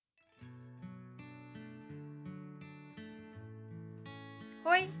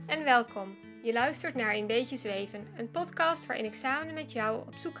Hoi en welkom. Je luistert naar Een Beetje Zweven, een podcast waarin ik samen met jou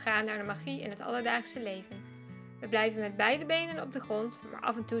op zoek ga naar de magie in het alledaagse leven. We blijven met beide benen op de grond, maar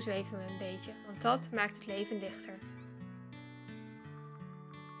af en toe zweven we een beetje, want dat maakt het leven lichter.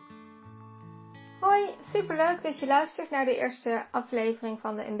 Hoi, superleuk dat je luistert naar de eerste aflevering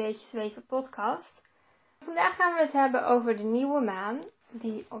van de Een Beetje Zweven podcast. Vandaag gaan we het hebben over de nieuwe maan,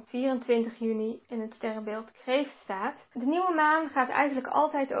 die op 24 juni in het sterrenbeeld Kreeft staat. De nieuwe maan gaat eigenlijk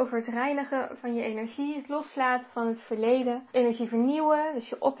altijd over het reinigen van je energie, het loslaten van het verleden, energie vernieuwen, dus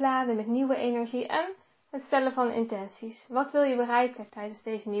je opladen met nieuwe energie en het stellen van intenties. Wat wil je bereiken tijdens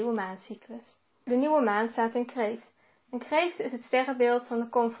deze nieuwe maancyclus? De nieuwe maan staat in Kreeft. En Kreeft is het sterrenbeeld van de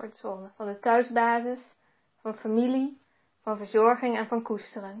comfortzone, van de thuisbasis, van familie, van verzorging en van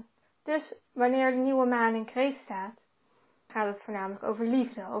koesteren. Dus wanneer de nieuwe maan in Kreeft staat, gaat het voornamelijk over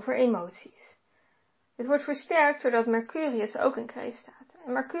liefde, over emoties. Dit wordt versterkt doordat Mercurius ook in Kreeft staat.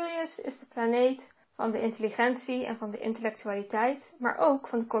 En Mercurius is de planeet van de intelligentie en van de intellectualiteit, maar ook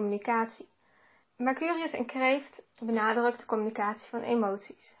van de communicatie. Mercurius in Kreeft benadrukt de communicatie van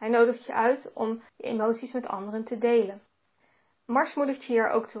emoties. Hij nodigt je uit om je emoties met anderen te delen. Mars moedigt je hier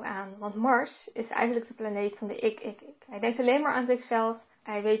ook toe aan, want Mars is eigenlijk de planeet van de ik. Hij denkt alleen maar aan zichzelf,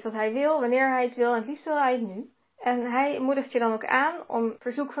 hij weet wat hij wil, wanneer hij het wil en het liefst wil hij het nu. En hij moedigt je dan ook aan om het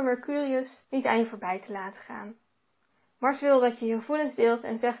verzoek van Mercurius niet aan je voorbij te laten gaan. Mars wil dat je je gevoelens deelt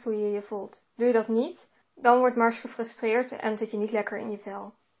en zegt hoe je je voelt. Doe je dat niet, dan wordt Mars gefrustreerd en zit je niet lekker in je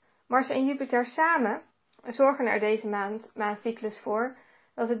vel. Mars en Jupiter samen zorgen er deze maancyclus voor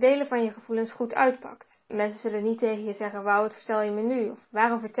dat het delen van je gevoelens goed uitpakt. Mensen zullen niet tegen je zeggen, wauw, wat vertel je me nu? Of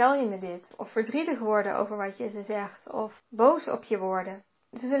waarom vertel je me dit? Of verdrietig worden over wat je ze zegt. Of boos op je worden.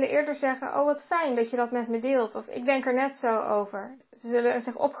 Ze zullen eerder zeggen, oh wat fijn dat je dat met me deelt. Of ik denk er net zo over. Ze zullen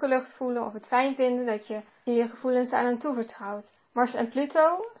zich opgelucht voelen of het fijn vinden dat je je gevoelens aan hen toevertrouwt. Mars en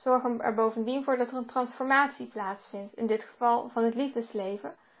Pluto zorgen er bovendien voor dat er een transformatie plaatsvindt. In dit geval van het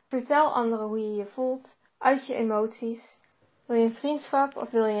liefdesleven. Vertel anderen hoe je je voelt. Uit je emoties. Wil je een vriendschap of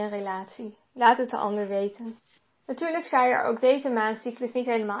wil je een relatie? Laat het de ander weten. Natuurlijk sta je er ook deze maancyclus niet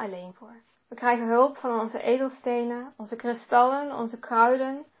helemaal alleen voor. We krijgen hulp van onze edelstenen, onze kristallen, onze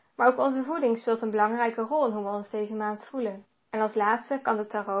kruiden, maar ook onze voeding speelt een belangrijke rol in hoe we ons deze maand voelen. En als laatste kan de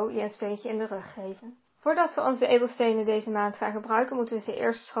tarot je een steuntje in de rug geven. Voordat we onze edelstenen deze maand gaan gebruiken, moeten we ze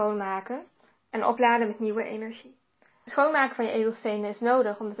eerst schoonmaken en opladen met nieuwe energie. Het schoonmaken van je edelstenen is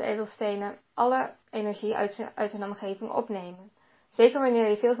nodig, omdat de edelstenen alle energie uit hun omgeving opnemen. Zeker wanneer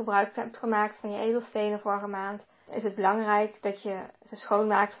je veel gebruik hebt gemaakt van je edelstenen vorige maand, is het belangrijk dat je ze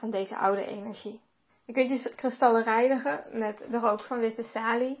schoonmaakt van deze oude energie. Je kunt je kristallen reinigen met de rook van witte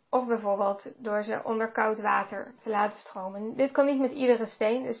salie of bijvoorbeeld door ze onder koud water te laten stromen. Dit kan niet met iedere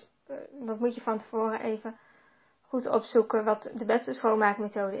steen, dus dat moet je van tevoren even goed opzoeken wat de beste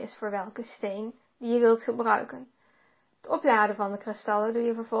schoonmaakmethode is voor welke steen die je wilt gebruiken. Het opladen van de kristallen doe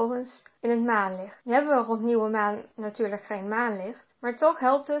je vervolgens in het maanlicht. Nu hebben we rond nieuwe maan natuurlijk geen maanlicht, maar toch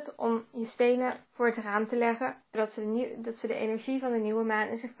helpt het om je stenen voor het raam te leggen, zodat ze de energie van de nieuwe maan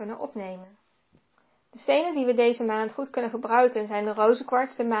in zich kunnen opnemen. De stenen die we deze maand goed kunnen gebruiken zijn de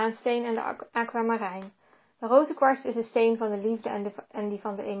rozenkwarts, de maansteen en de aquamarijn. De rozenkwarts is de steen van de liefde en die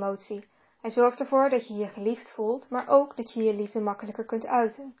van de emotie. Hij zorgt ervoor dat je je geliefd voelt, maar ook dat je je liefde makkelijker kunt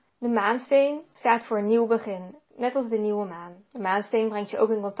uiten. De maansteen staat voor een nieuw begin, net als de nieuwe maan. De maansteen brengt je ook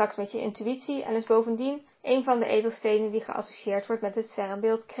in contact met je intuïtie en is bovendien een van de edelstenen die geassocieerd wordt met het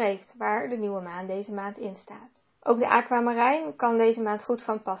sterrenbeeld Kreeft, waar de nieuwe maan deze maand in staat. Ook de aquamarijn kan deze maand goed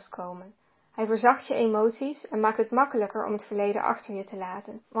van pas komen. Hij verzacht je emoties en maakt het makkelijker om het verleden achter je te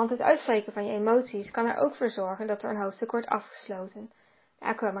laten, want het uitspreken van je emoties kan er ook voor zorgen dat er een hoofdstuk wordt afgesloten. De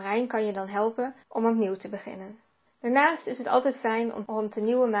aquamarijn kan je dan helpen om opnieuw te beginnen. Daarnaast is het altijd fijn om rond de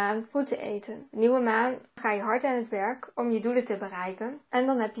nieuwe maan goed te eten. De nieuwe maan ga je hard aan het werk om je doelen te bereiken en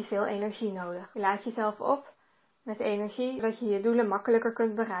dan heb je veel energie nodig. Je laat jezelf op met energie zodat je je doelen makkelijker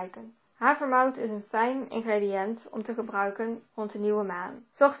kunt bereiken. Havermout is een fijn ingrediënt om te gebruiken rond de nieuwe maan.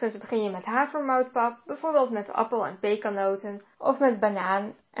 's Ochtends begin je met havermoutpap, bijvoorbeeld met appel- en pekannoten of met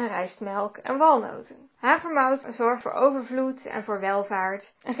banaan en rijstmelk en walnoten. Havermout zorgt voor overvloed en voor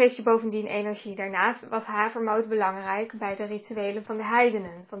welvaart en geeft je bovendien energie. Daarnaast was havermout belangrijk bij de rituelen van de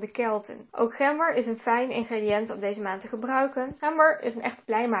heidenen, van de Kelten. Ook gember is een fijn ingrediënt om deze maand te gebruiken. Gember is een echte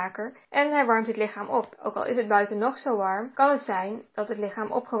blijmaker en hij warmt het lichaam op. Ook al is het buiten nog zo warm, kan het zijn dat het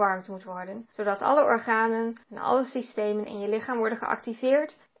lichaam opgewarmd moet worden, zodat alle organen en alle systemen in je lichaam worden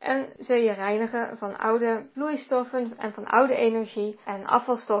geactiveerd en zul je reinigen van oude vloeistoffen en van oude energie en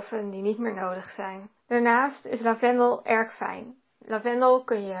afvalstoffen die niet meer nodig zijn. Daarnaast is lavendel erg fijn. Lavendel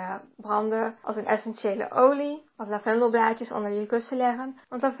kun je branden als een essentiële olie, wat lavendelblaadjes onder je kussen leggen.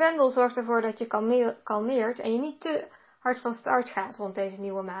 Want lavendel zorgt ervoor dat je kalmeert en je niet te hard van start gaat rond deze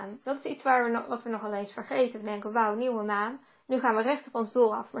nieuwe maan. Dat is iets wat we nogal eens vergeten. We denken, wauw, nieuwe maan, nu gaan we recht op ons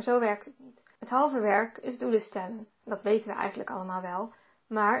doel af, maar zo werkt het niet. Het halve werk is doelen stellen. Dat weten we eigenlijk allemaal wel.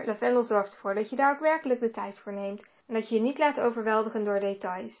 Maar lavendel zorgt ervoor dat je daar ook werkelijk de tijd voor neemt. En dat je je niet laat overweldigen door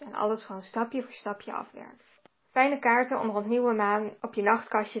details en alles gewoon stapje voor stapje afwerkt. Fijne kaarten om rond nieuwe maan op je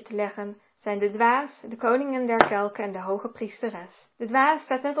nachtkastje te leggen zijn de dwaas, de koningin der kelken en de hoge priesteres. De dwaas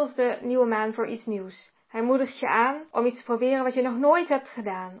staat net als de nieuwe maan voor iets nieuws. Hij moedigt je aan om iets te proberen wat je nog nooit hebt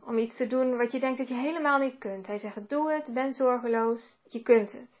gedaan. Om iets te doen wat je denkt dat je helemaal niet kunt. Hij zegt, doe het, ben zorgeloos, je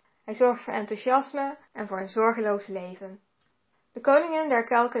kunt het. Hij zorgt voor enthousiasme en voor een zorgeloos leven. De koningin der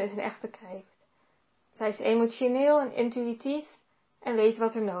kelken is een echte kreeft. Zij is emotioneel en intuïtief en weet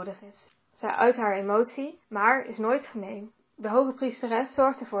wat er nodig is. Zij uit haar emotie, maar is nooit gemeen. De hoge priesteres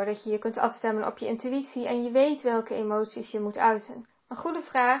zorgt ervoor dat je je kunt afstemmen op je intuïtie en je weet welke emoties je moet uiten. Een goede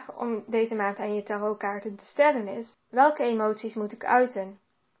vraag om deze maand aan je tarotkaarten te stellen is, welke emoties moet ik uiten?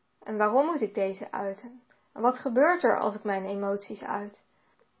 En waarom moet ik deze uiten? En wat gebeurt er als ik mijn emoties uit?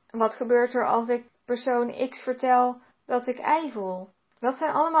 En wat gebeurt er als ik persoon X vertel dat ik ei voel? Dat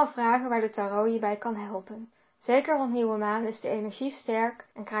zijn allemaal vragen waar de tarot je bij kan helpen. Zeker rond nieuwe maan is de energie sterk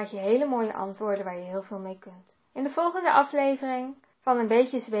en krijg je hele mooie antwoorden waar je heel veel mee kunt. In de volgende aflevering van Een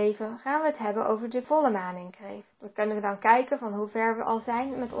beetje zweven gaan we het hebben over de volle maan in Kreeft. We kunnen dan kijken van hoe ver we al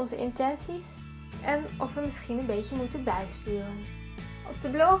zijn met onze intenties en of we misschien een beetje moeten bijsturen. Op de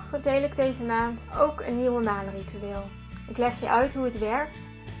blog deel ik deze maand ook een nieuwe maanritueel. Ik leg je uit hoe het werkt,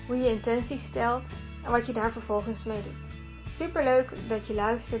 hoe je intenties stelt en wat je daar vervolgens mee doet. Superleuk dat je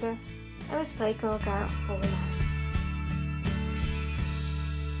luisterde en we spreken elkaar volgende maand.